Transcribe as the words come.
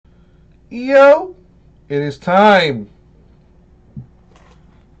Yo, it is time.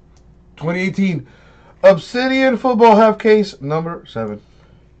 2018 Obsidian football half case number 7.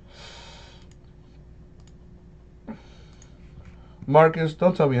 Marcus,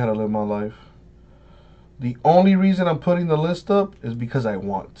 don't tell me how to live my life. The only reason I'm putting the list up is because I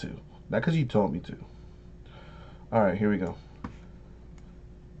want to, not because you told me to. All right, here we go.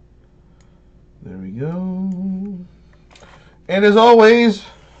 There we go. And as always,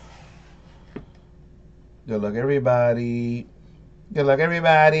 good luck, everybody. Good luck,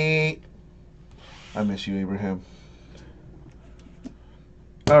 everybody. I miss you, Abraham.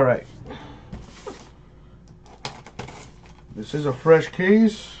 All right. This is a fresh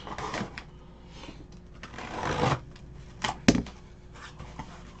case.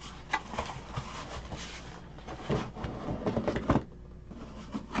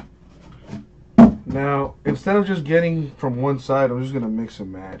 Now, instead of just getting from one side, I'm just going to mix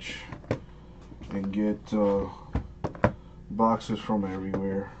and match and get boxes from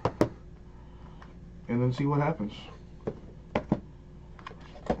everywhere and then see what happens.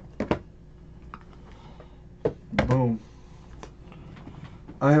 Boom.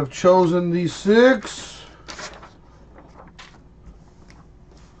 I have chosen these 6.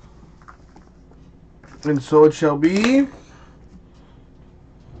 And so it shall be.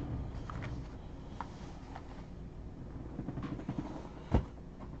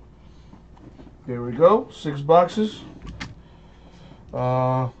 There we go, 6 boxes.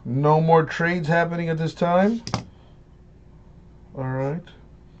 No more trades happening at this time. All right.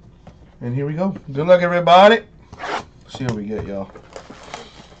 And here we go. Good luck, everybody. Let's see what we get, y'all.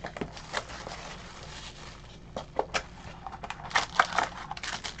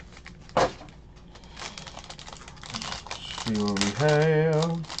 See what we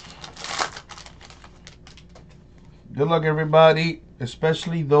have. Good luck, everybody,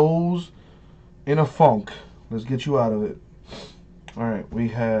 especially those in a funk. Let's get you out of it. All right, we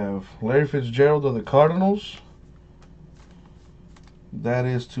have Larry Fitzgerald of the Cardinals. That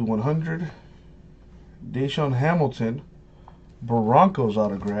is to 100. Deshaun Hamilton, Broncos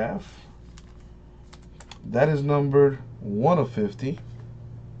autograph. That is numbered 1/50.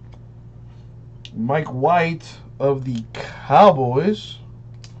 Mike White of the Cowboys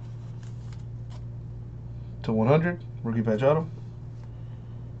to 100. Rookie patch auto.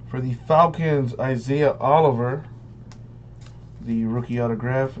 For the Falcons, Isaiah Oliver, the rookie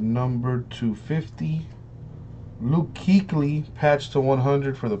autograph, numbered 250. Luke Kuechly, patched to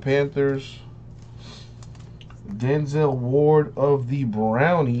 100 for the Panthers. Denzel Ward of the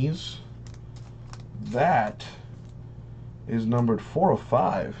Brownies. That is numbered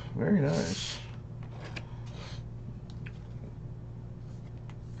 4/5. Very nice.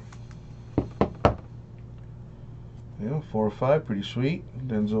 Yeah, 4/5, pretty sweet.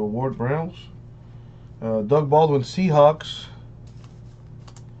 Denzel Ward, Browns. Doug Baldwin, Seahawks.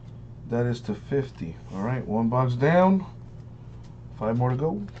 That is to 50. All right, 1 box down. 5 more to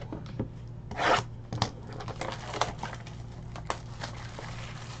go.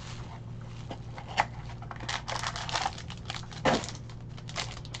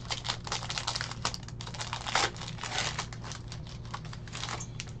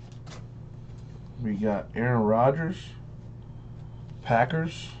 We got Aaron Rodgers,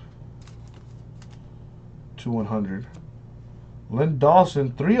 Packers, to 100. Len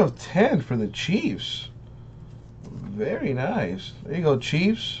Dawson, 3/10 for the Chiefs. Very nice. There you go,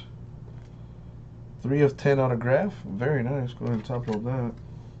 Chiefs. 3/10 autograph. Very nice. Go ahead and top load that.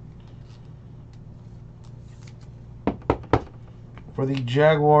 For the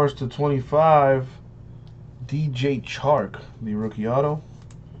Jaguars to 25, DJ Chark, the rookie auto.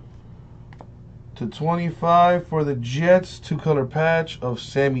 To 25 for the Jets, 2-color patch of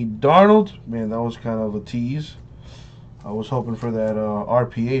Sammy Darnold. Man, that was kind of a tease. I was hoping for that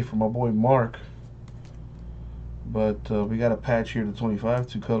RPA for my boy Mark. But we got a patch here to 25,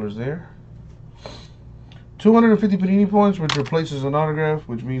 2 colors there. 250 Panini points, which replaces an autograph,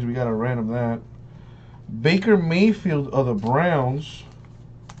 which means we got to random that. Baker Mayfield of the Browns.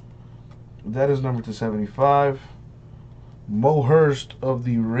 That is numbered to 75. Mo Hurst of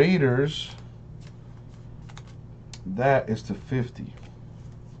the Raiders. That is to 50.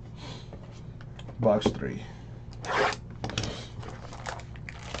 Box 3.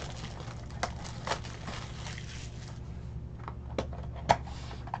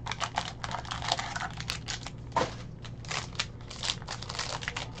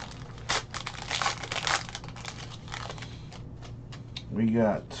 We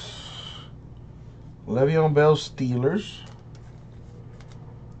got Le'Veon Bell, Steelers.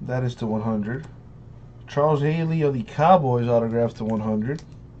 That is to 100. Charles Haley of the Cowboys autograph to 100.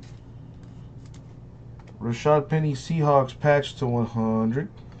 Rashad Penny Seahawks patch to 100.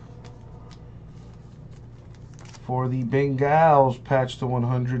 For the Bengals, patch to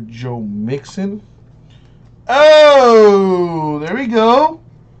 100, Joe Mixon. Oh, there we go.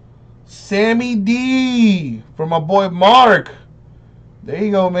 Sammy D for my boy Mark. There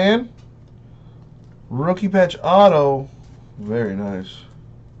you go, man. Rookie patch auto. Very nice.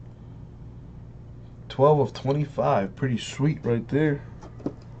 12 of 25. Pretty sweet right there.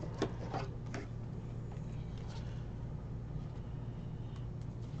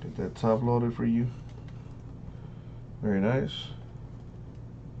 Get that top loaded for you. Very nice.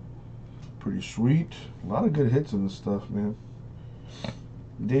 Pretty sweet. A lot of good hits in this stuff, man.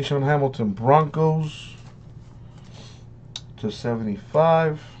 Deshaun Hamilton Broncos to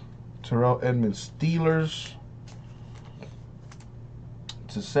 75. Terrell Edmonds Steelers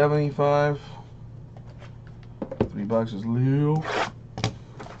to 75. 3 boxes, Leo.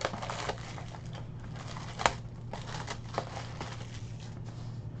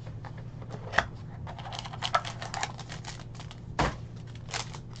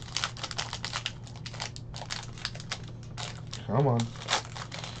 Come on.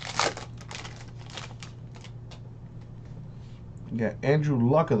 You got Andrew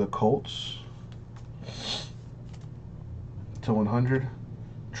Luck of the Colts to 100.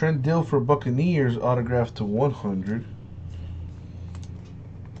 Trent Dilfer Buccaneers autographed to 100.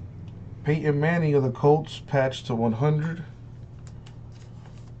 Peyton Manning of the Colts patched to 100.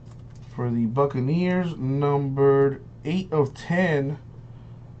 For the Buccaneers, numbered 8 of 10,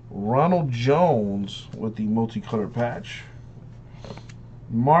 Ronald Jones with the multicolored patch.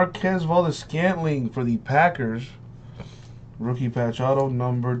 Marquez Valdes-Scantling for the Packers. Rookie patch auto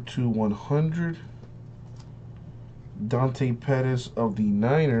numbered to 100. Dante Pettis of the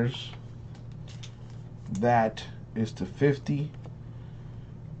Niners. That is to 50.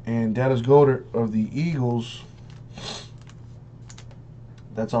 And Dallas Goedert of the Eagles.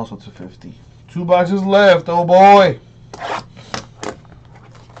 That's also to 50. 2 boxes left, oh boy.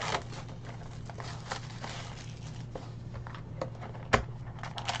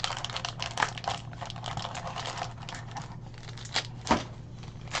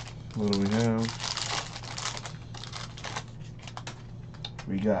 What do we have?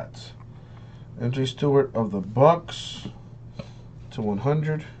 We got MJ Stewart of the Bucks to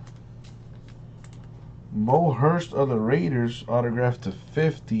 100. Mo Hurst of the Raiders autographed to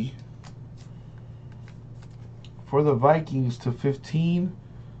 50. For the Vikings to 15,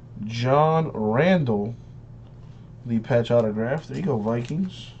 John Randall, the patch autograph. There you go,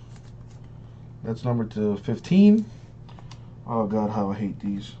 Vikings. That's numbered to 15. Oh God, how I hate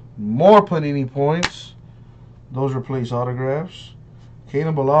these. More Panini points. Those are place autographs.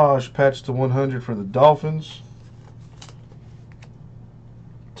 Kalen Ballage patched to 100 for the Dolphins.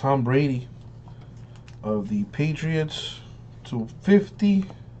 Tom Brady of the Patriots to 50.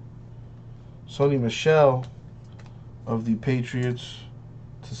 Sonny Michel of the Patriots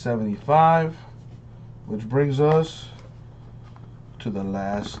to 75. Which brings us to the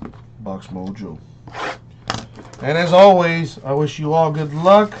last box mojo. And as always, I wish you all good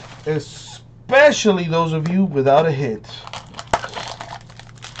luck, especially those of you without a hit.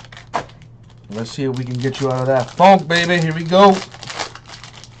 Let's see if we can get you out of that funk, baby. Here we go.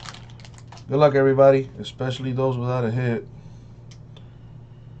 Good luck, everybody, especially those without a hit.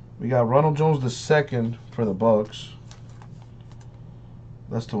 We got Ronald Jones II for the Bucks.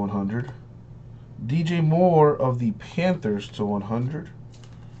 That's to 100. DJ Moore of the Panthers to 100.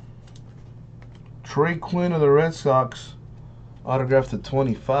 Trey Quinn of the Red Sox, autographed to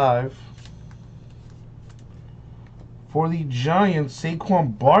 25. For the Giants,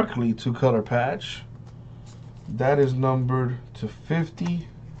 Saquon Barkley, 2-color patch. That is numbered to 50.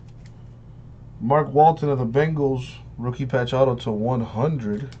 Mark Walton of the Bengals, rookie patch auto to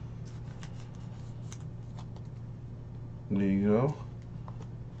 100. There you go.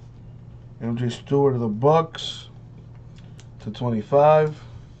 MJ Stewart of the Bucks to 25.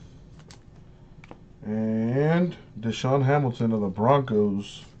 And Deshaun Hamilton of the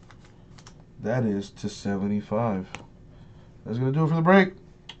Broncos. That is to 75. That's going to do it for the break.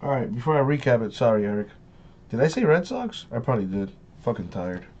 Alright, before I recap it, sorry, Eric. Did I say Red Sox? I probably did. Fucking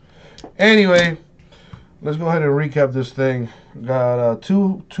tired. Anyway, let's go ahead and recap this thing. Got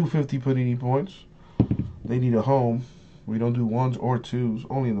two 250 Panini points. They need a home. We don't do 1s or 2s,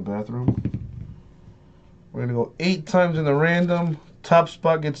 only in the bathroom. We're going to go 8 times in the random. Top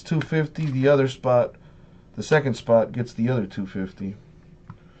spot gets 250. The other spot, the second spot, gets the other 250.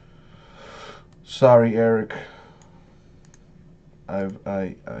 Sorry, Eric. I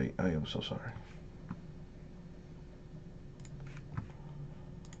am so sorry.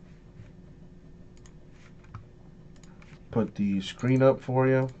 put the screen up for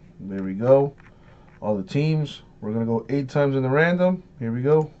you. There we go. All the teams. We're going to go 8 times in the random. Here we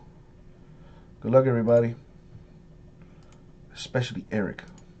go. Good luck, everybody. Especially Eric.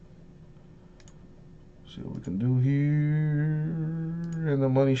 See what we can do here. And the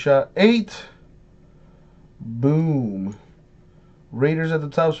money shot 8. Boom. Raiders at the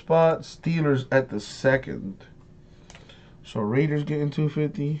top spot. Steelers at the second. So Raiders getting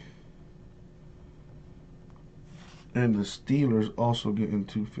 250. And the Steelers also getting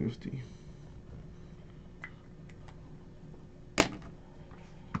 250.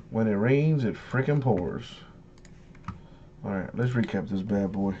 When it rains, it frickin' pours. Alright, let's recap this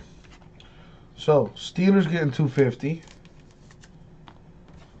bad boy. So, Steelers getting 250.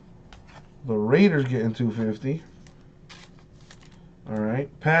 The Raiders getting 250.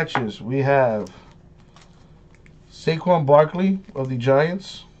 Alright, patches. We have Saquon Barkley of the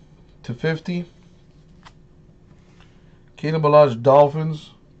Giants to 50. Keenan Ballage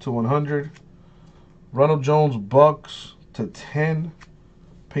Dolphins to 100. Ronald Jones Bucks to 10.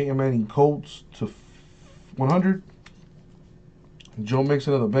 Peyton Manning Colts to 100. Joe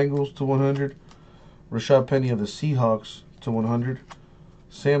Mixon of the Bengals to 100. Rashad Penny of the Seahawks to 100.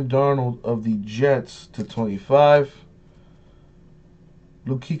 Sam Darnold of the Jets to 25.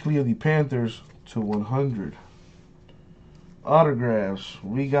 Luke Kuechly of the Panthers to 100. Autographs.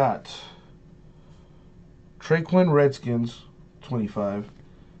 We got Trey Quinn Redskins 25.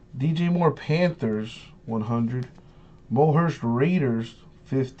 DJ Moore Panthers 100. Mo Hurst Raiders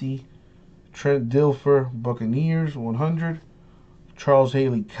 50. Trent Dilfer Buccaneers 100. Charles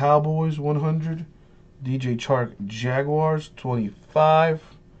Haley Cowboys 100. DJ Chark Jaguars 25.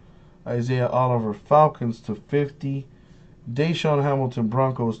 Isaiah Oliver Falcons to 50. Deshaun Hamilton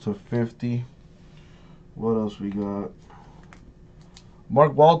Broncos to 50. What else we got?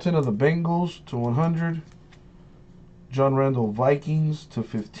 Mark Walton of the Bengals to 100. John Randall Vikings to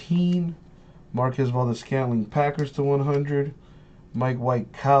 15. Marquez Valdes-Scantling Packers to 100. Mike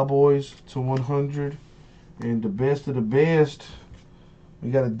White Cowboys to 100. And the best of the best,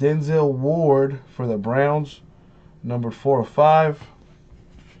 we got a Denzel Ward for the Browns, number 4/5.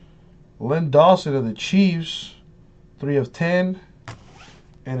 Len Dawson of the Chiefs, 3/10.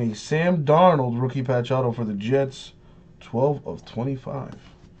 And a Sam Darnold rookie patch auto for the Jets, 12/25.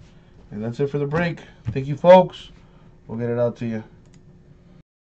 And that's it for the break. Thank you, folks. We'll get it out to you.